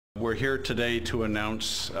We're here today to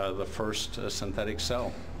announce the first synthetic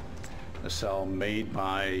cell, a cell made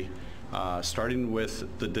by starting with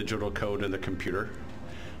the digital code in the computer,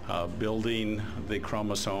 building the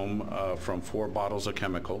chromosome from 4 bottles of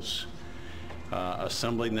chemicals,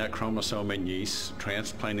 assembling that chromosome in yeast,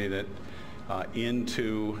 transplanting it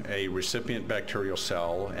into a recipient bacterial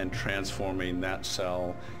cell, and transforming that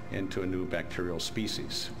cell into a new bacterial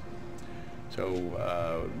species.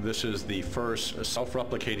 So this is the first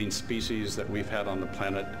self-replicating species that we've had on the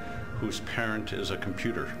planet whose parent is a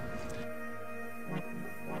computer.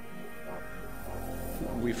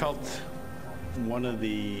 We felt one of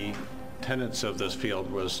the tenets of this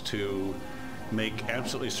field was to make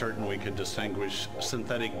absolutely certain we could distinguish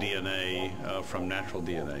synthetic DNA from natural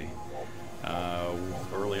DNA.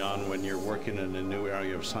 Early on, when you're working in a new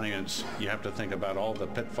area of science, you have to think about all the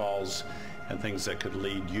pitfalls and things that could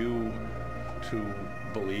lead you to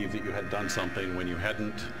believe that you had done something when you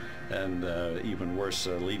hadn't, and even worse,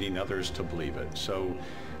 leading others to believe it. So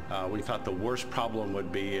we thought the worst problem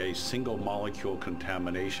would be a single molecule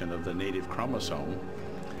contamination of the native chromosome,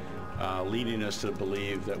 leading us to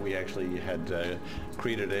believe that we actually had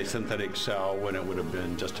created a synthetic cell when it would have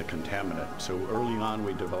been just a contaminant. So early on,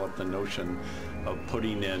 we developed the notion of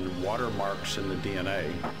putting in watermarks in the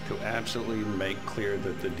DNA to absolutely make clear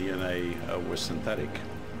that the DNA was synthetic.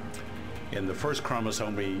 In the first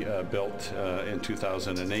chromosome we built in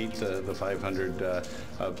 2008, the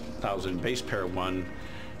 500,000 base pair one,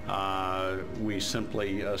 we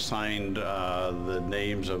simply assigned the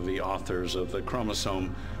names of the authors of the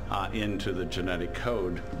chromosome into the genetic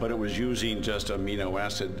code, but it was using just amino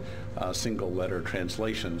acid single letter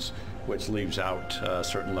translations, which leaves out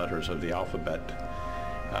certain letters of the alphabet.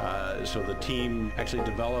 So the team actually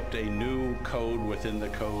developed a new code within the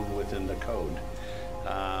code within the code.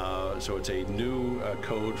 So it's a new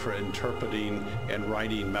code for interpreting and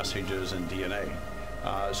writing messages in DNA.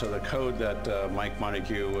 So the code that Mike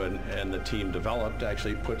Montague and the team developed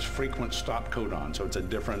actually puts frequent stop codon, so it's a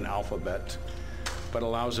different alphabet, but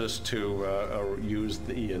allows us to use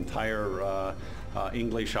the entire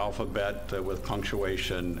English alphabet with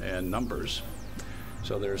punctuation and numbers.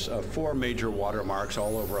 So there's 4 major watermarks,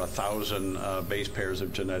 all over 1,000 base pairs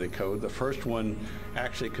of genetic code. The first one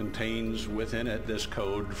actually contains within it this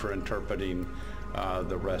code for interpreting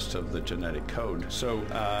the rest of the genetic code. So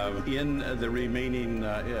in the remaining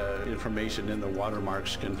information in the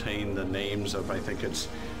watermarks contain the names of, I think it's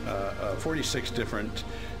 46 different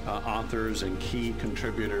authors and key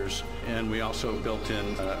contributors. And we also built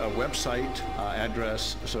in a website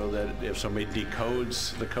address so that if somebody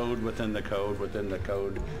decodes the code within the code within the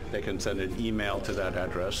code, they can send an email to that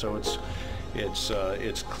address. So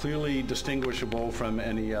it's clearly distinguishable from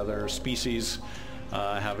any other species,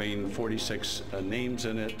 having 46 names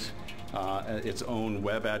in it, its own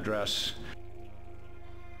web address.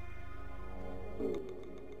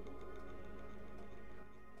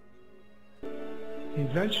 The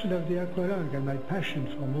invention of the aqualung and my passion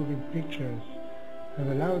for moving pictures have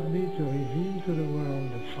allowed me to reveal to the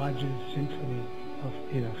world the fragile symphony of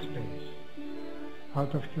inner space.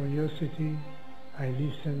 Out of curiosity, I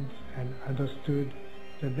listened and understood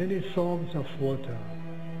the many forms of water.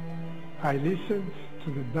 I listened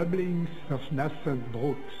to the bubblings of nascent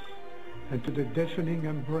brooks and to the deafening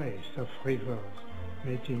embrace of rivers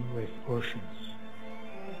mating with oceans.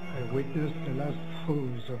 I witnessed the last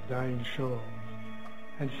throes of dying shores.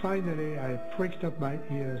 And finally, I pricked up my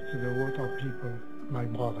ears to the water people, my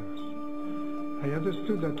brothers. I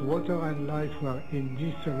understood that water and life were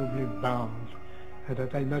indissolubly bound, and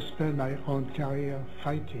that I must spend my own career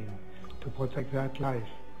fighting to protect that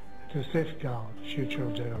life and to safeguard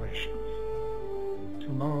future generations.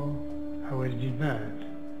 Tomorrow, I will demand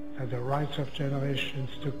that the rights of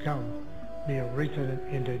generations to come be written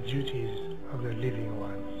in the duties of the living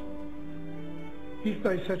ones. If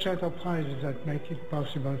by such enterprises that make it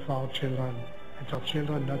possible for our children and for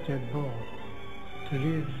children not yet born to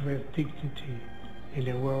live with dignity in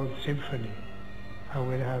a world symphony, I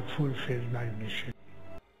will have fulfilled my mission.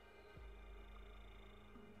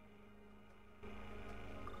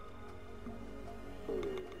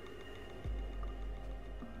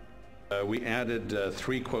 We added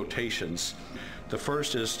 3 quotations. The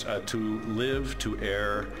first is to live, to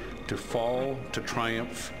err, to fall, to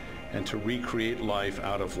triumph, and to recreate life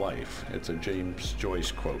out of life. It's a James Joyce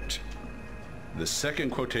quote. The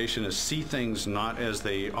second quotation is see things not as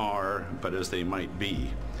they are, but as they might be.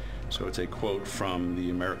 So it's a quote from the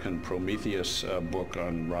American Prometheus book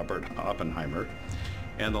on Robert Oppenheimer.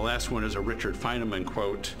 And the last one is a Richard Feynman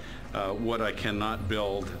quote, what I cannot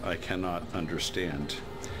build, I cannot understand.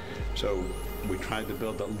 So We tried to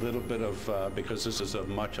build a little bit of, because this is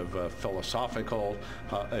much of a philosophical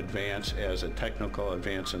advance as a technical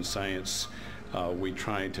advance in science, we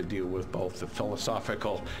tried to deal with both the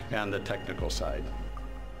philosophical and the technical side.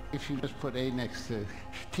 If you just put A next to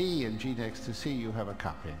T and G next to C, you have a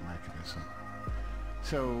copying mechanism.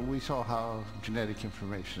 So we saw how genetic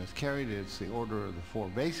information is carried. It's the order of the four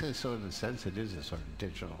bases, so in a sense it is a sort of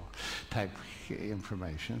digital type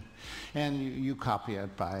information. And you copy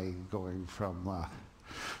it by going from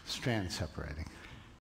strand separating.